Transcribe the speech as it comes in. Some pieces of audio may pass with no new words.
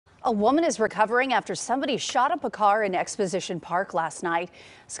A woman is recovering after somebody shot up a car in Exposition Park last night.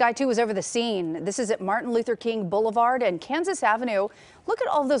 Sky 2 was over the scene. This is at Martin Luther King Boulevard and Kansas Avenue. Look at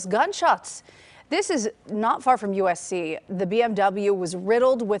all those gunshots. This is not far from USC. The BMW was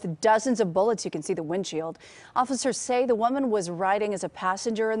riddled with dozens of bullets. You can see the windshield. Officers say the woman was riding as a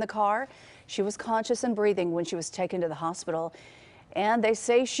passenger in the car. She was conscious and breathing when she was taken to the hospital, and they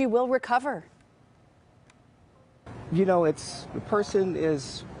say she will recover. You know, the person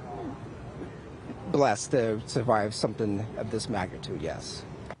is blessed to survive something of this magnitude, yes.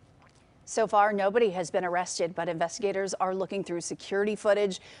 So far, nobody has been arrested, but investigators are looking through security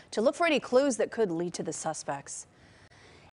footage to look for any clues that could lead to the suspects.